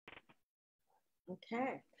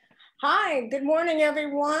Okay. Hi, good morning,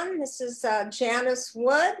 everyone. This is Janice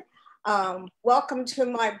Wood. Welcome to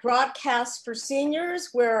my broadcast for seniors,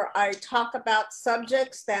 where I talk about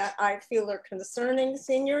subjects that I feel are concerning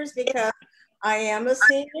seniors because I am a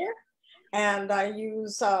senior and I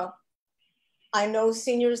know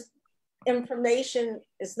seniors information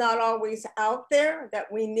is not always out there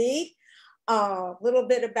that we need. A little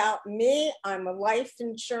bit about me. I'm a life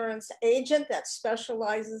insurance agent that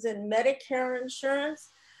specializes in Medicare insurance,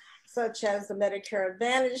 such as the Medicare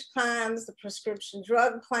Advantage plans, the prescription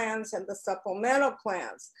drug plans, and the supplemental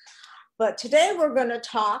plans. But today we're going to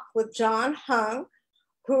talk with John Hung,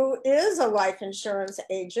 who is a life insurance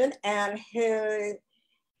agent, and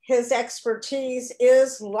his expertise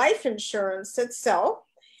is life insurance itself.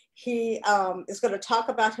 He is going to talk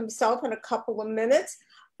about himself in a couple of minutes,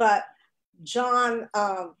 but John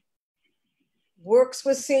works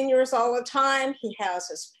with seniors all the time. He has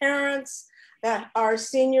his parents that are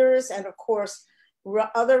seniors, and of course,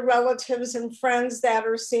 other relatives and friends that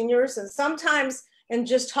are seniors. And sometimes in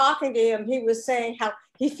just talking to him, he was saying how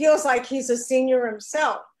he feels like he's a senior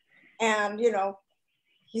himself. And, you know,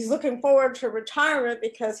 he's looking forward to retirement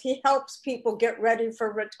because he helps people get ready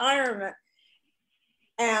for retirement.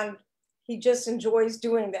 And he just enjoys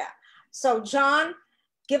doing that. So, John,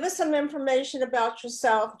 give us some information about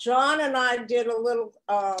yourself. John and I did a little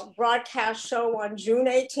broadcast show on June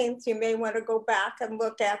 18th. You may want to go back and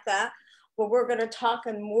look at that. But we're going to talk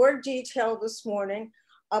in more detail this morning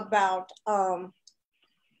about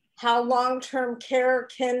how long-term care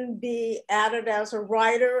can be added as a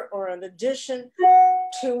rider or an addition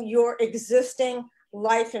to your existing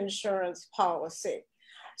life insurance policy.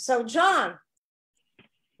 So, John,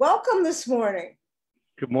 welcome this morning.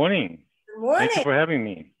 Good morning. Good morning. Thank you for having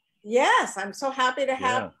me. Yes, I'm so happy to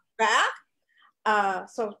have you back.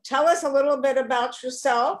 So tell us a little bit about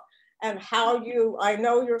yourself and how I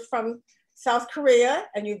know you're from South Korea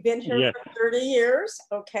and you've been here for 30 years,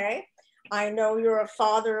 okay? I know you're a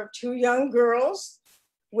father of 2 young girls,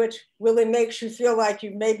 which really makes you feel like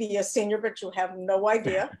you may be a senior, but you have no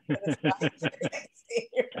idea. Okay.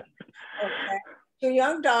 2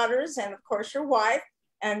 young daughters and of course your wife,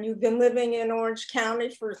 and you've been living in Orange County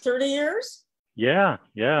for 30 years? Yeah.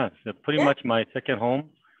 So pretty much my second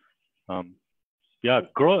home. I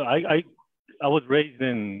was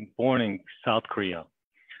born in South Korea.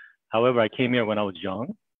 However, I came here when I was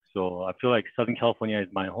young, so I feel like Southern California is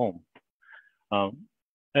my home.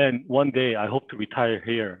 And one day I hope to retire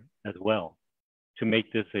here as well, to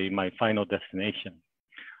make this my final destination.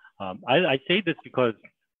 I say this because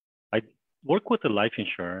I work with the life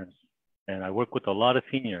insurance, and I work with a lot of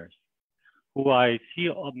seniors who I see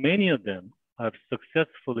many of them have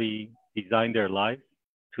successfully designed their life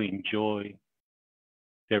to enjoy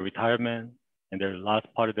their retirement and their last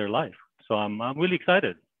part of their life. So I'm really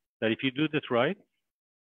excited that if you do this right,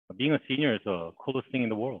 being a senior is the coolest thing in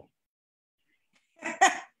the world.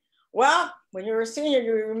 Well, when you're a senior,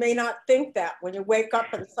 you may not think that when you wake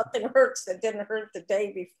up and something hurts that didn't hurt the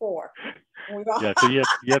day before. Yeah, so you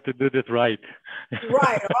have to do this right.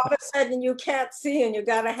 Right. All of a sudden you can't see and you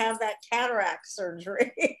got to have that cataract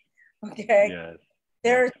surgery. Okay.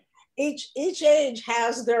 Yes. Each age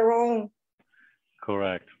has their own.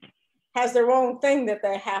 Correct. Has their own thing that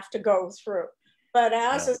they have to go through. But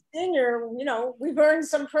as a senior, you know, we've earned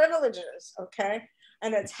some privileges, okay?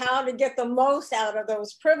 And it's how to get the most out of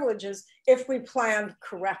those privileges if we planned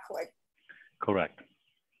correctly. Correct.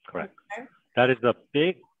 Okay. That is a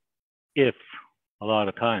big if a lot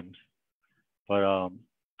of times. But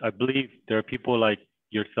I believe there are people like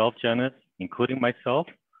yourself, Janice, including myself,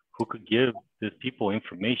 who could give these people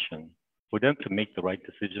information for them to make the right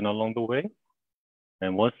decision along the way.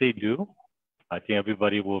 And once they do, I think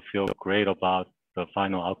everybody will feel great about the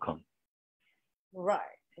final outcome.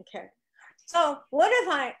 Right. Okay. So what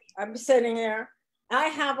if I'm sitting there, I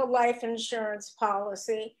have a life insurance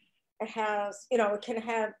policy. It has, you know, it can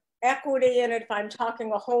have equity in it if I'm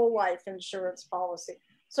talking a whole life insurance policy.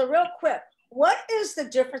 So real quick, what is the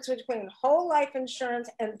difference between whole life insurance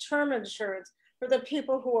and term insurance for the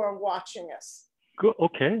people who are watching us? Good.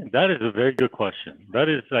 Okay, that is a very good question. That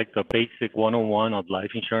is like the basic 101 of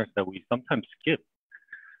life insurance that we sometimes skip.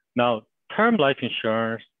 Now, term life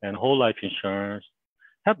insurance and whole life insurance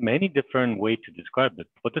have many different ways to describe it.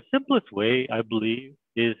 But the simplest way, I believe,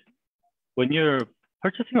 is when you're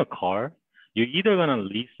purchasing a car, you're either going to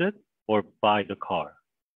lease it or buy the car.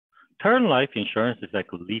 Term life insurance is like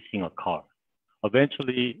leasing a car.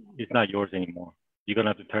 Eventually, it's not yours anymore. You're going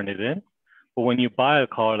to have to turn it in. But when you buy a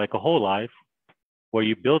car, like a whole life, where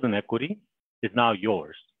you build an equity, is now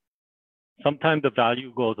yours. Sometimes the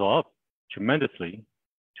value goes up tremendously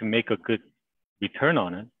to make a good return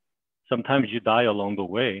on it. Sometimes you die along the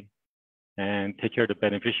way and take care of the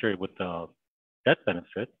beneficiary with the death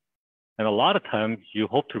benefit. And a lot of times you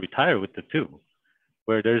hope to retire with the two,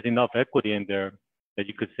 where there's enough equity in there that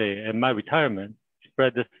you could say, in my retirement,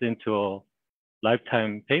 spread this into a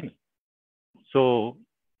lifetime payment. So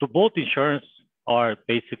both insurance are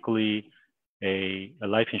basically a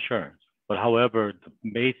life insurance. But however,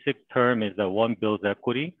 the basic term is that one builds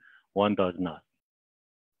equity, one does not.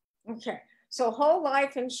 Okay, so whole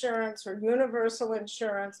life insurance or universal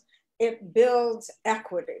insurance, it builds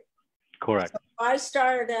equity. Correct. So I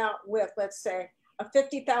started out with, let's say, a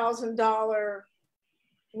 $50,000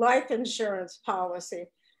 life insurance policy,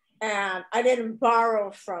 and I didn't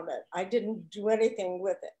borrow from it. I didn't do anything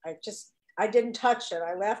with it. I didn't touch it.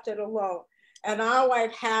 I left it alone. And now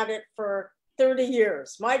I've had it for 30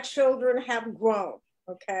 years. My children have grown,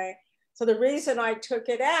 okay? So the reason I took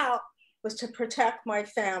it out was to protect my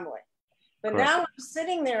family. But Correct. now I'm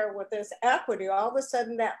sitting there with this equity. All of a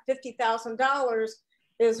sudden that $50,000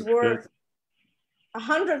 is worth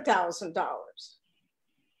 $100,000,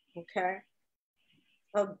 okay?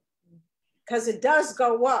 Because it does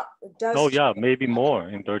go up. It does. Oh yeah, maybe more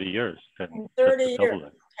in 30 years. In 30 years,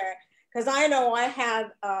 okay. Because I know I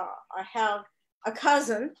have a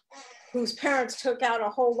cousin whose parents took out a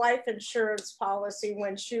whole life insurance policy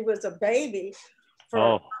when she was a baby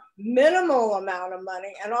for a minimal amount of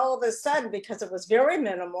money. And all of a sudden, because it was very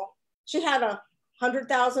minimal, she had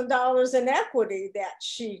 $100,000 in equity that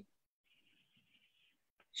she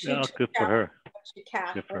good for her. She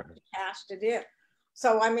cashed it in.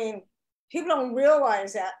 So, I mean, people don't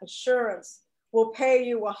realize that insurance will pay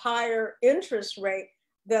you a higher interest rate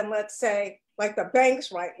than, let's say, like the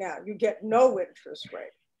banks right now. You get no interest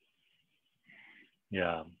rate.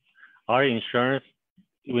 Yeah. Our insurance,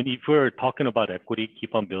 if we're talking about equity,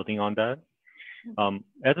 keep on building on that.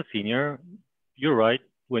 As a senior, you're right.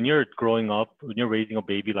 When you're growing up, when you're raising a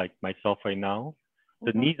baby like myself right now,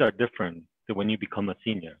 the needs are different than when you become a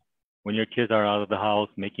senior. When your kids are out of the house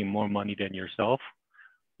making more money than yourself,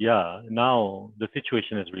 yeah, now the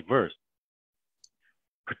situation is reversed.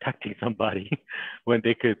 Protecting somebody when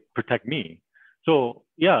they could protect me. So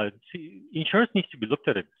yeah, insurance needs to be looked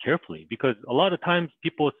at it carefully, because a lot of times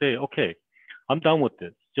people say, okay, I'm done with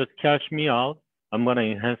this. Just cash me out. I'm going to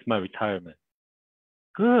enhance my retirement.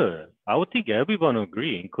 Good. I would think everyone would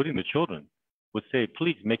agree, including the children, would say,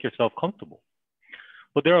 please make yourself comfortable.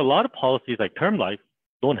 But there are a lot of policies like term life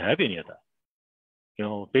don't have any of that. You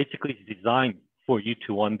know, basically it's designed for you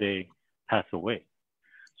to one day pass away.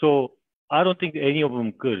 So I don't think any of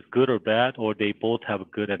them good or bad, or they both have a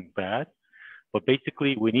good and bad. But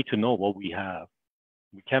basically, we need to know what we have.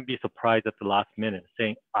 We can't be surprised at the last minute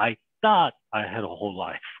saying, I thought I had a whole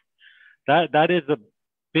life. That is a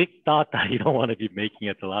big thought that you don't want to be making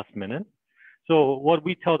at the last minute. So what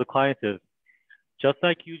we tell the clients is, just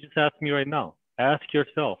like you just asked me right now, ask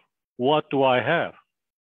yourself, what do I have?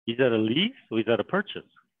 Is that a lease or is that a purchase?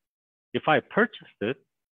 If I purchased it,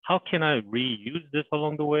 how can I reuse this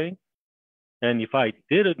along the way? And if I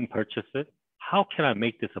didn't purchase it, how can I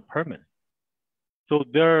make this a permanent? So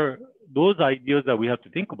there are those ideas that we have to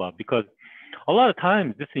think about, because a lot of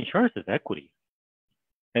times this insurance is equity.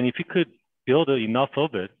 And if you could build enough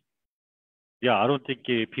of it, yeah, I don't think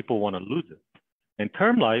people want to lose it. And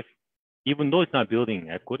term life, even though it's not building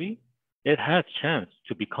equity, it has chance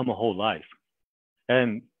to become a whole life.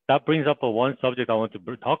 And that brings up one subject I want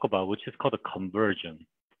to talk about, which is called a conversion.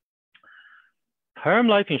 Term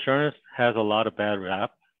life insurance has a lot of bad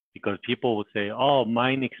rap because people would say, oh,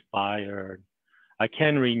 mine expired. I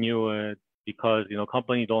can't renew it because, you know,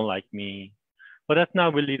 company don't like me. But that's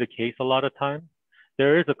not really the case a lot of times.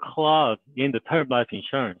 There is a clause in the term life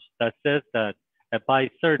insurance that says that by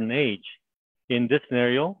a certain age, in this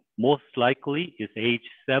scenario, most likely is age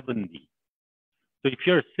 70. So if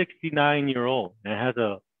you're a 69-year-old and has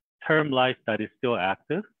a term life that is still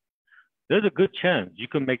active, there's a good chance you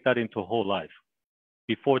can make that into a whole life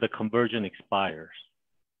before the conversion expires.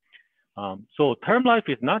 So term life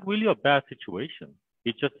is not really a bad situation.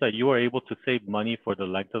 It's just that you are able to save money for the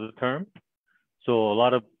length of the term. So a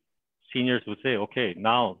lot of seniors would say, okay,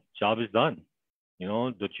 now job is done. You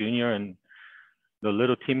know, the junior and the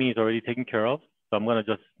little Timmy is already taken care of. So I'm going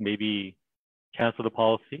to just maybe cancel the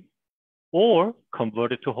policy or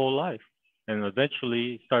convert it to whole life and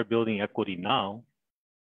eventually start building equity now.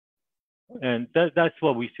 And that's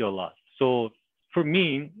what we see a lot. So for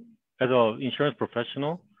me, as an insurance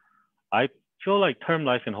professional, I feel like term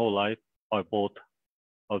life and whole life are both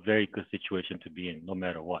a very good situation to be in, no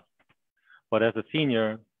matter what. But as a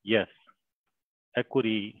senior, yes,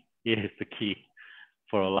 equity is the key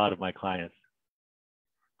for a lot of my clients.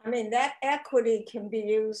 I mean, that equity can be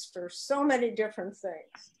used for so many different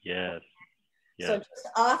things. Yes. Yes. So just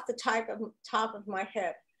off the top of my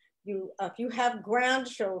head, if you have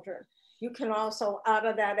grandchildren, you can also, out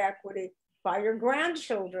of that equity, buy your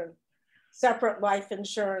grandchildren separate life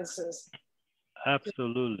insurances.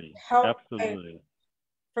 Absolutely. Help Absolutely.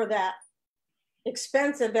 for that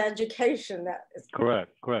expensive education that is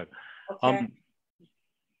correct. Okay.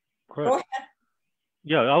 Correct. Go ahead.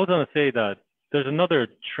 Yeah, I was gonna say that there's another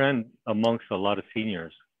trend amongst a lot of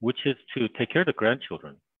seniors, which is to take care of the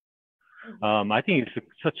grandchildren. I think it's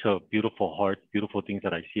such a beautiful things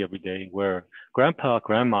that I see every day where grandpa,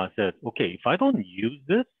 grandma said, okay, if I don't use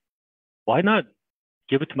this, why not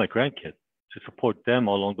give it to my grandkids to support them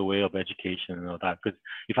along the way of education and all that? Because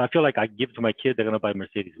if I feel like I give it to my kid, they're going to buy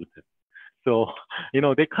Mercedes with it. So,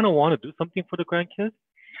 they kind of want to do something for the grandkids.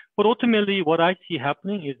 But ultimately, what I see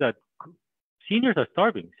happening is that seniors are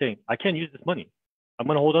starving, saying, I can't use this money. I'm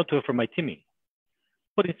going to hold on to it for my Timmy.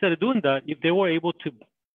 But instead of doing that, if they were able to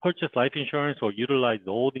purchase life insurance or utilize the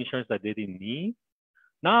old insurance that they didn't need,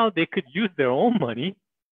 now they could use their own money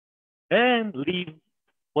and leave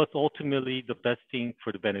what's ultimately the best thing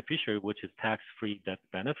for the beneficiary, which is tax-free death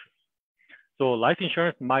benefits. So life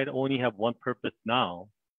insurance might only have one purpose now,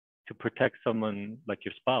 to protect someone like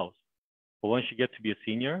your spouse. But once you get to be a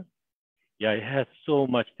senior, yeah, it has so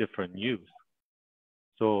much different use.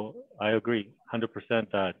 So I agree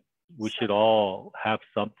 100% that we should all have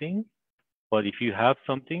something. But if you have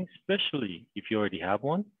something, especially if you already have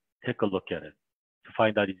one, take a look at it to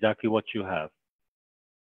find out exactly what you have.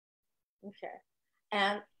 Okay.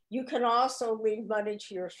 And you can also leave money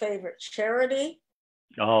to your favorite charity.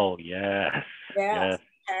 Oh, yes. Yes.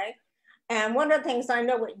 Okay. And one of the things I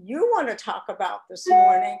know what you want to talk about this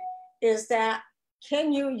morning is that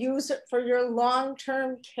can you use it for your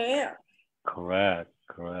long-term care? Correct.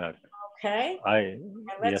 Okay. And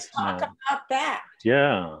let's talk about that.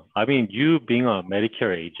 Yeah. I mean, you being a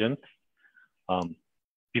Medicare agent,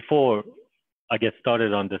 before I get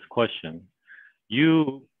started on this question,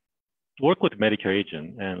 you work with a Medicare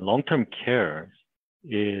agent, and long-term care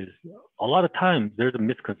is a lot of times there's a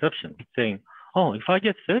misconception saying, oh, if I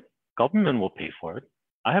get sick, government will pay for it.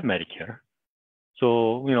 I have Medicare.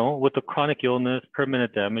 So, with the chronic illness,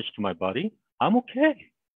 permanent damage to my body, I'm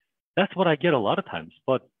okay. That's what I get a lot of times.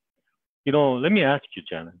 But, let me ask you,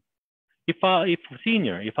 Janice, if I'm a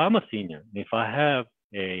senior, if I have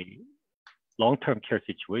a long-term care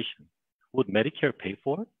situation, would Medicare pay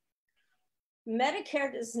for it?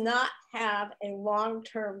 Medicare does not have a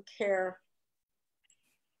long-term care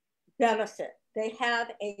benefit. They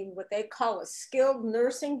have what they call a skilled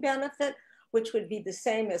nursing benefit, which would be the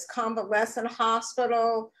same as convalescent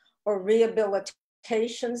hospital or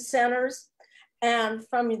rehabilitation centers. And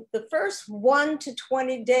from the first 1 to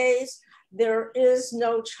 20 days, there is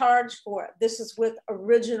no charge for it. This is with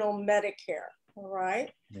original Medicare, all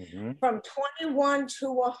right? Mm-hmm. From 21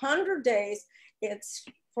 to 100 days, it's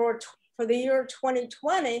for the year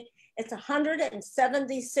 2020, it's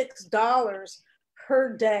 $176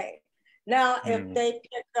 per day. Now, if they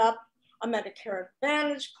pick up a Medicare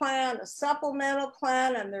Advantage plan, a supplemental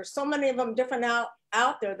plan, and there's so many of them different out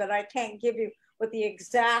there that I can't give you what the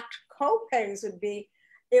exact co-pays would be,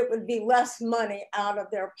 it would be less money out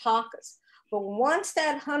of their pockets. But once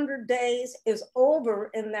that 100 days is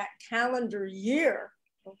over in that calendar year,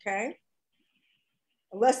 okay,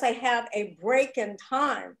 unless they have a break in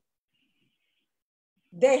time,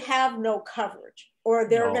 they have no coverage, or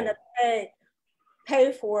they're going to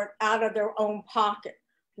pay for it out of their own pocket,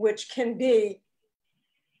 which can be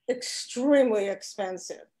extremely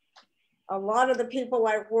expensive. A lot of the people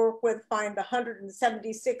I work with find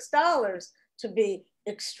 $176 to be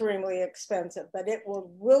extremely expensive, but it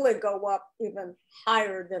will really go up even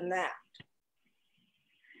higher than that.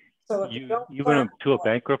 So if you went to a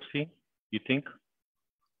bankruptcy, you think?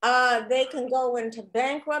 They can go into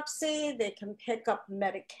bankruptcy. They can pick up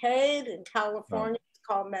Medicaid in California. It's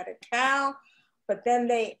called Medi-Cal. But then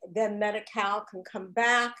Medi-Cal can come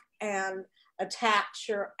back and attach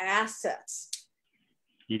your assets.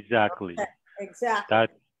 Exactly. Okay, exactly.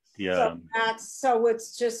 So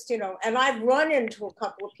it's just, and I've run into a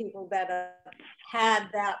couple of people that have had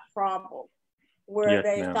that problem where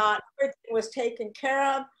they thought everything was taken care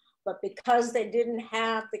of, but because they didn't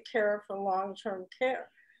have the care for long-term care.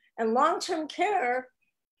 And long-term care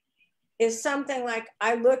is something like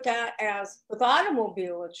I look at as with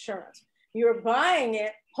automobile insurance. You're buying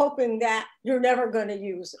it hoping that you're never going to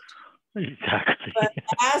use it. Exactly.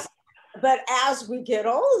 But as we get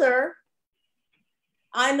older,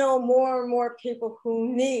 I know more and more people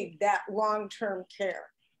who need that long-term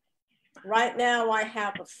care. Right now, I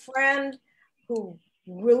have a friend who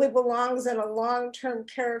really belongs in a long-term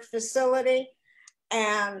care facility,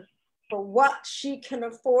 and for what she can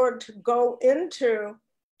afford to go into,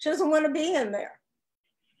 she doesn't want to be in there.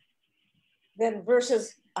 Then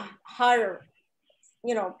versus a higher,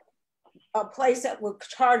 you know, a place that would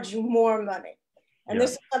charge you more money. And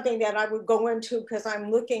this is something that I would go into because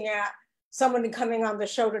I'm looking at someone coming on the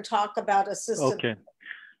show to talk about assisted. Okay.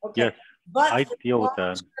 Okay. Yes. But I deal with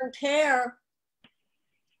that. Long-term care,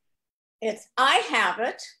 it's I have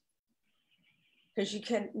it because you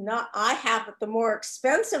can not. I have it the more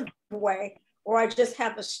expensive way, or I just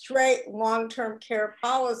have a straight long-term care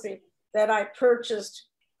policy that I purchased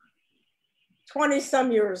 20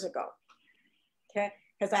 some years ago. Okay,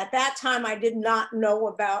 because at that time I did not know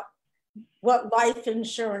about what life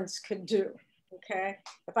insurance could do. Okay,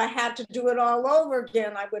 if I had to do it all over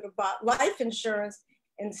again, I would have bought life insurance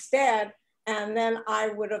instead, and then I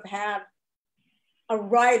would have had a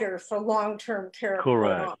rider for long-term care.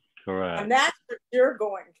 Correct. Correct. And that's what you're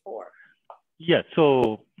going for. Yeah,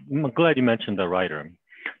 so I'm glad you mentioned the rider.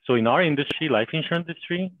 So in our industry, life insurance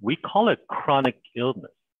industry, we call it chronic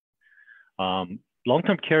illness.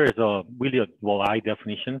 Long-term care is a really a wide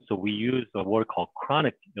definition. So we use a word called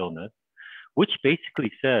chronic illness, which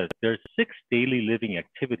basically says there's 6 daily living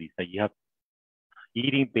activities that you have: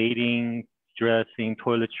 eating, bathing, dressing,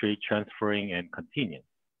 toiletry, transferring, and convenience.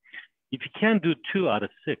 If you can't do 2 out of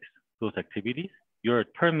 6 those activities, you're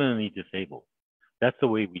permanently disabled. That's the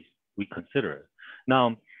way we consider it.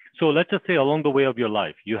 Now, so let's just say along the way of your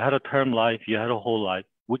life, you had a term life, you had a whole life,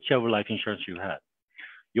 whichever life insurance you had.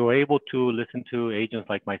 You're able to listen to agents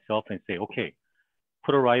like myself and say, okay,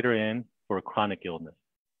 put a rider in for a chronic illness.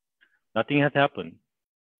 Nothing has happened.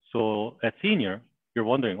 So as senior, you're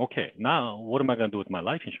wondering, okay, now what am I gonna do with my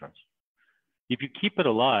life insurance? If you keep it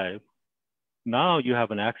alive, now you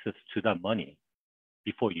have an access to that money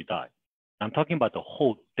before you die. I'm talking about the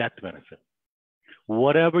whole death benefit.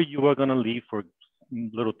 Whatever you were gonna leave for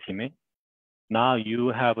little Timmy, now you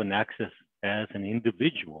have an access as an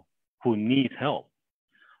individual who needs help.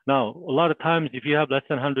 Now, a lot of times, if you have less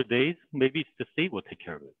than 100 days, maybe it's the state will take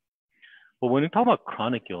care of it. But when you talk about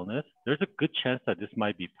chronic illness, there's a good chance that this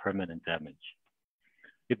might be permanent damage.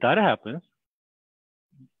 If that happens,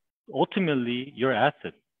 ultimately, your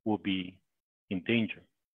asset will be in danger.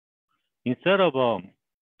 Instead of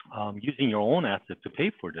using your own asset to pay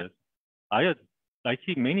for this, I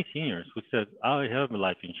see many seniors who said, I have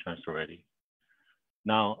life insurance already.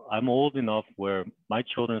 Now, I'm old enough where my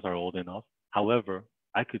children are old enough. However,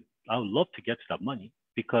 I would love to get to that money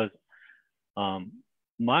because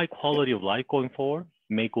my quality of life going forward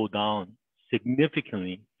may go down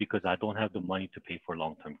significantly because I don't have the money to pay for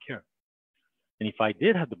long-term care. And if I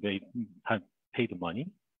did have to pay the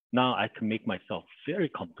money, now I can make myself very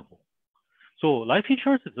comfortable. So life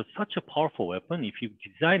insurance is such a powerful weapon. If you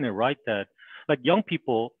design it right, that like young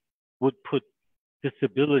people would put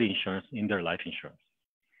disability insurance in their life insurance.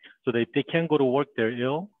 So that if they can't go to work, they're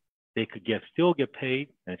ill, they could still get paid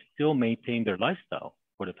and still maintain their lifestyle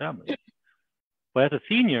for the family. But as a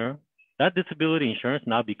senior, that disability insurance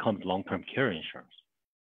now becomes long-term care insurance.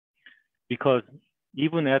 Because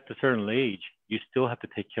even at a certain age, you still have to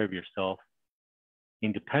take care of yourself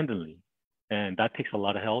independently. And that takes a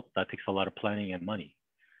lot of help, that takes a lot of planning and money.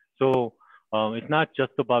 So it's not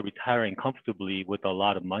just about retiring comfortably with a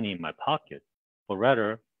lot of money in my pocket, but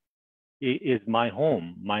rather, is my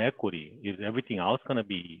home, my equity, is everything else going to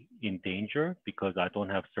be in danger because I don't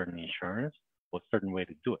have certain insurance or certain way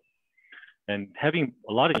to do it? And having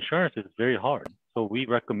a lot of insurance is very hard. So we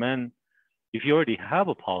recommend, if you already have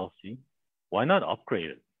a policy, why not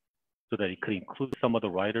upgrade it so that it could include some of the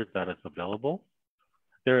riders that is available?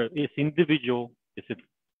 It's individual, it's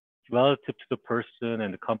relative to the person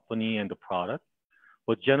and the company and the product.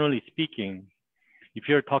 But generally speaking, if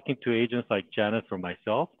you're talking to agents like Janice or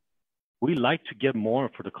myself, we like to get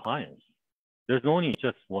more for the clients. There's only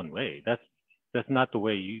just one way. That's not the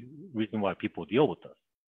reason why people deal with us.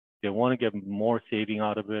 They want to get more saving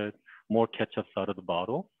out of it, more ketchups out of the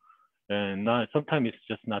bottle. And sometimes it's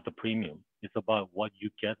just not the premium. It's about what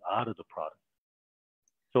you get out of the product.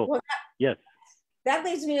 So, yes. That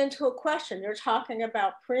leads me into a question. You're talking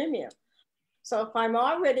about premium. So if I'm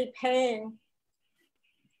already paying,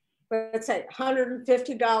 let's say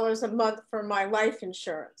 $150 a month for my life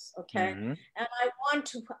insurance, okay? Mm-hmm. And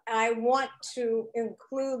I want to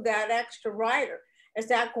include that extra rider. Is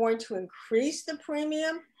that going to increase the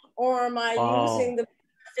premium, or am I using the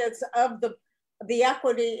benefits of the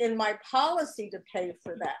equity in my policy to pay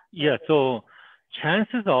for that? Yeah, so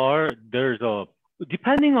chances are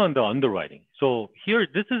depending on the underwriting. So here,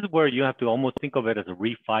 this is where you have to almost think of it as a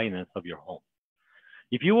refinance of your home.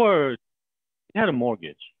 If you were you had a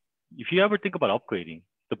mortgage. If you ever think about upgrading,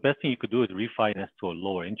 the best thing you could do is refinance to a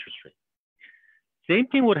lower interest rate. Same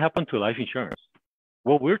thing would happen to life insurance.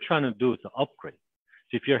 What we're trying to do is to upgrade.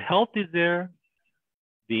 So if your health is there,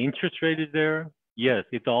 the interest rate is there, yes,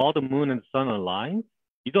 if all the moon and sun align,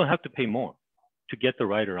 you don't have to pay more to get the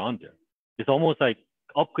rider on there. It's almost like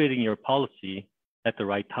upgrading your policy at the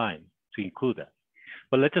right time to include that.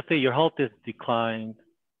 But let's just say your health is declined,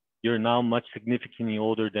 you're now much significantly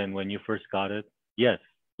older than when you first got it. Yes,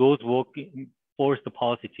 those will force the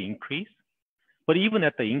policy to increase. But even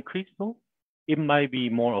at the increase though, it might be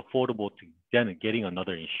more affordable to then getting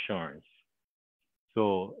another insurance.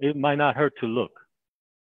 So it might not hurt to look.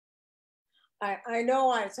 I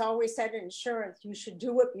know it's always said in insurance, you should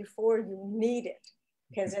do it before you need it,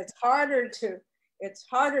 because it's harder to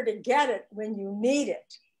get it when you need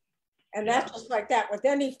it. And that's just like that with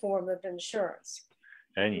any form of insurance.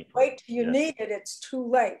 Wait till you need it, it's too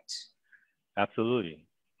late. Absolutely.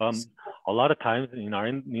 A lot of times in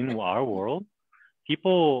our world,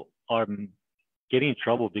 people are getting in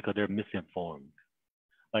trouble because they're misinformed.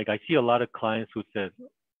 Like I see a lot of clients who said,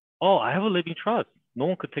 "Oh, I have a living trust. No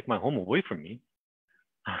one could take my home away from me."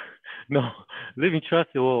 No, living trust,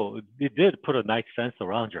 well, it did put a nice fence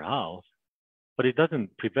around your house, but it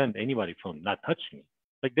doesn't prevent anybody from not touching it.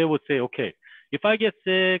 Like they would say, okay, if I get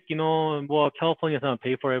sick, well, California's gonna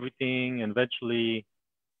pay for everything, and eventually,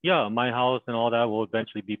 yeah, my house and all that will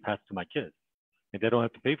eventually be passed to my kids, and they don't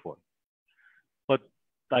have to pay for it. But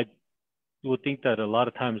I would think that a lot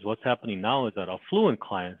of times what's happening now is that affluent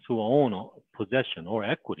clients who own possession or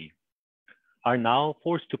equity are now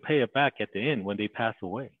forced to pay it back at the end when they pass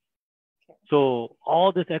away. So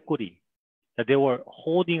all this equity that they were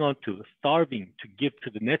holding on to, starving to give to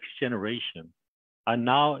the next generation, are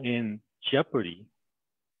now in jeopardy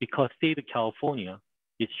because state of California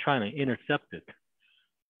is trying to intercept it.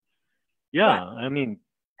 Yeah, I mean,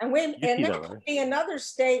 and that could be in other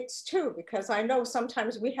states too, because I know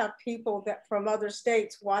sometimes we have people that from other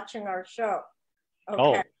states watching our show. Okay.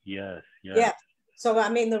 Oh, yes. So I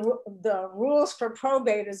mean, the rules for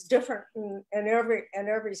probate is different in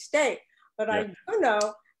every state, but I do know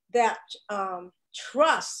that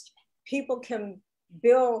trust, people can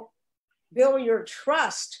bill your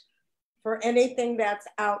trust for anything that's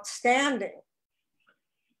outstanding.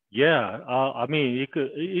 Yeah, I mean,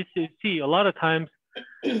 see, a lot of times,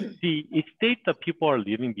 the estate that people are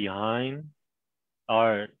leaving behind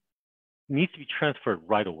needs to be transferred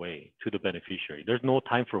right away to the beneficiary. There's no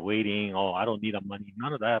time for waiting. Oh, I don't need the money.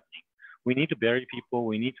 None of that. We need to bury people.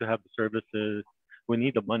 We need to have the services. We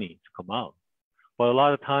need the money to come out. But a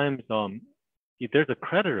lot of times, if there's a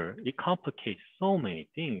creditor, it complicates so many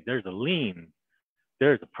things. There's a lien.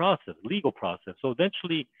 There's a process, legal process. So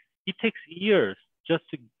eventually, it takes years just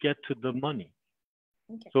to get to the money.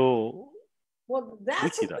 Okay. So, well,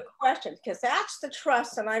 that's a good question, because that's the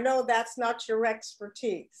trust, and I know that's not your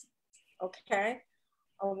expertise. Okay,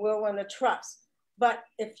 a will and a trust. But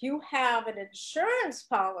if you have an insurance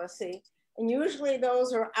policy, and usually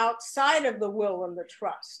those are outside of the will and the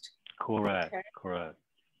trust. Correct, okay? Correct.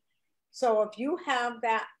 So if you have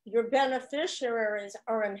that, your beneficiaries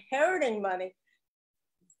are inheriting money,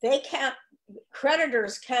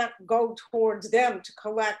 creditors can't go towards them to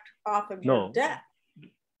collect off of your debt.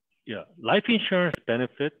 Yeah, life insurance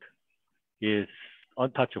benefit is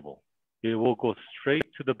untouchable. It will go straight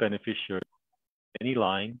to the beneficiary, any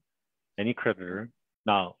line, any creditor.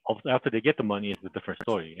 Now, after they get the money, it's a different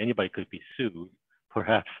story. Anybody could be sued,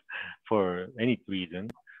 perhaps, for any reason.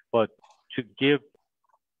 But to give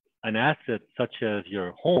an asset such as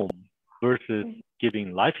your home versus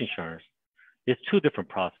giving life insurance is two different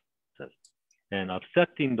processes. And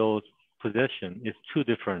accepting those possessions is two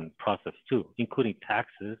different processes too, including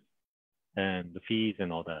taxes and the fees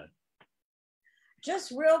and all that.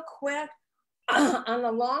 Just real quick, on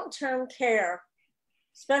the long-term care,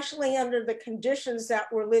 especially under the conditions that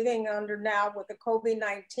we're living under now with the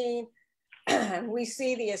COVID-19, we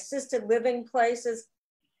see the assisted living places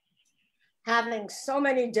having so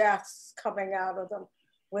many deaths coming out of them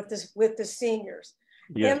with the seniors.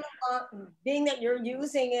 Yes. Being that you're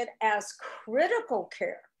using it as critical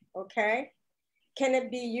care, okay? Can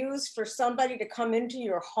it be used for somebody to come into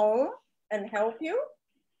your home and help you?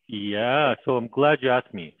 Yeah, so I'm glad you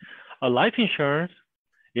asked me. A life insurance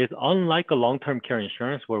is unlike a long-term care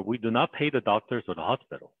insurance where we do not pay the doctors or the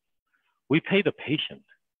hospital. We pay the patient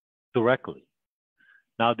directly.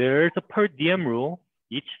 Now there is a per diem rule.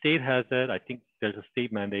 Each state has it. I think there's a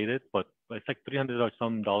state mandated, but it's like $300 or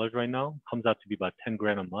some dollars right now. Comes out to be about 10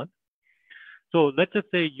 grand a month. So let's just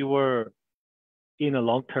say you were in a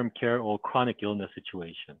long-term care or chronic illness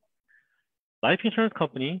situation. Life insurance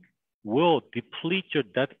company will deplete your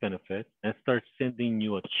death benefit and start sending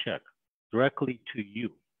you a check directly to you.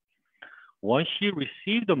 Once you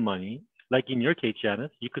receive the money, like in your case,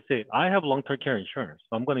 Janice, you could say, I have long-term care insurance.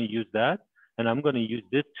 So I'm going to use that, and I'm going to use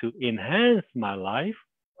this to enhance my life,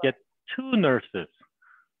 get 2 nurses.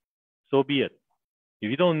 So be it. If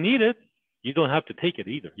you don't need it, you don't have to take it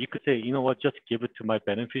either. You could say, you know what, just give it to my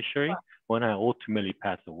beneficiary when I ultimately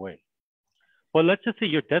pass away. But let's just say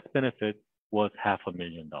your death benefit was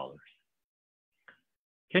 $500,000.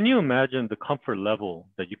 Can you imagine the comfort level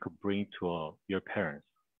that you could bring to your parents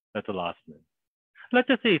at the last minute? Let's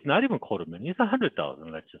just say it's not even $250,000, it's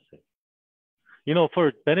 $100,000, let's just say. You know, for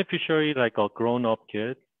a beneficiary like a grown-up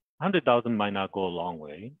kid, $100,000 might not go a long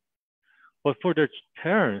way. But for their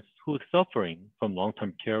parents who's suffering from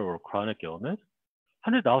long-term care or chronic illness,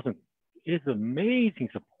 $100,000 is amazing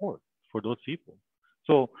support for those people.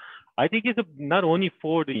 So I think it's not only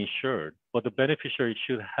for the insured, but the beneficiary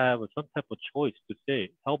should have some type of choice to say,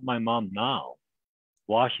 help my mom now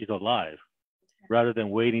while she's alive, rather than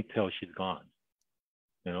waiting till she's gone,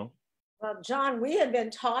 you know? Well, John, we have been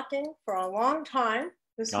talking for a long time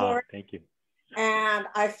this morning. Thank you. And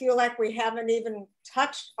I feel like we haven't even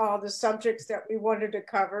touched all the subjects that we wanted to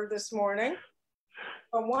cover this morning.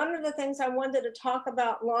 But one of the things I wanted to talk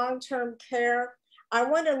about long-term care, I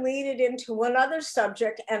want to lead it into one other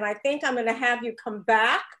subject, and I think I'm going to have you come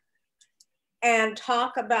back and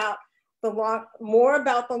talk about more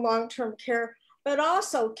about the long-term care, but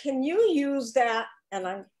also can you use that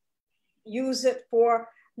and use it for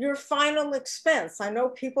your final expense? I know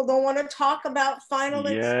people don't want to talk about final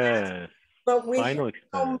expense, but we hear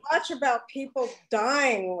so much about people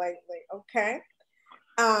dying lately, okay?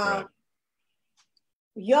 Right.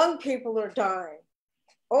 Young people are dying.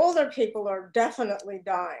 Older people are definitely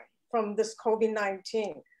dying from this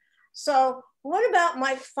COVID-19. So what about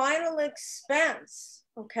my final expense,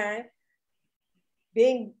 okay?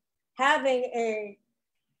 Being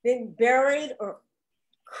buried or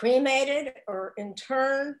cremated or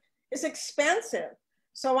interned is expensive.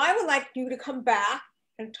 So I would like you to come back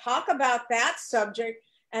and talk about that subject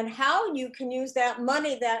and how you can use that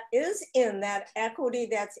money that is in that equity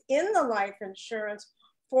that's in the life insurance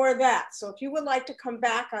for that. So if you would like to come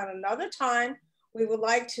back on another time, we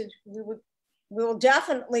will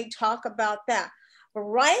definitely talk about that. But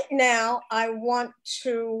right now, I want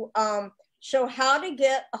to show how to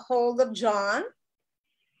get a hold of John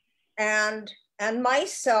and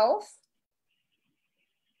myself.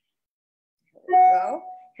 Here we go.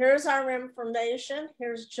 Here's our information.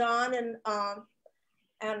 Here's John and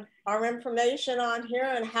our information on here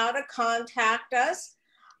and how to contact us.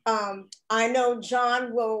 I know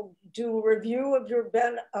John will do a review of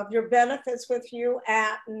your benefits with you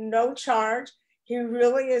at no charge. He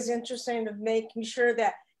really is interested in making sure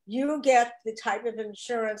that you get the type of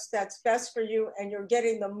insurance that's best for you and you're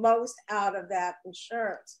getting the most out of that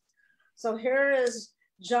insurance. So here is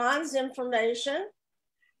John's information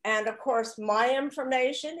and of course my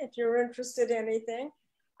information if you're interested in anything.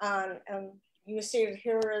 And you see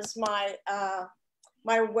here is my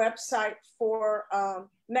my website for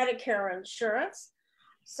Medicare insurance.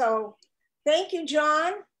 So thank you,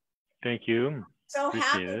 John. Thank you. So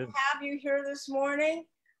happy to have you here this morning.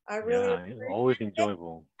 I really it's always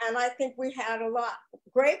enjoyable. And I think we had a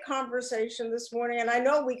great conversation this morning. And I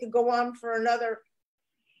know we could go on for another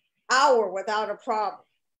hour without a problem.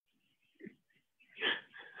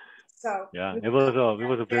 So yeah, it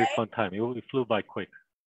was a very fun time. It flew by quick.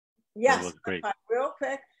 Yes, it was great. Real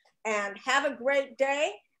quick. And have a great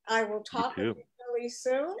day. I will talk with you really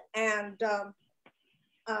soon. And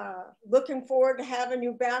looking forward to having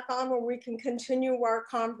you back on where we can continue our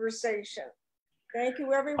conversation. Thank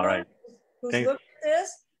you, everyone who's looked at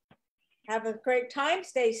this. Have a great time.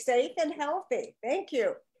 Stay safe and healthy. Thank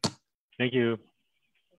you. Thank you.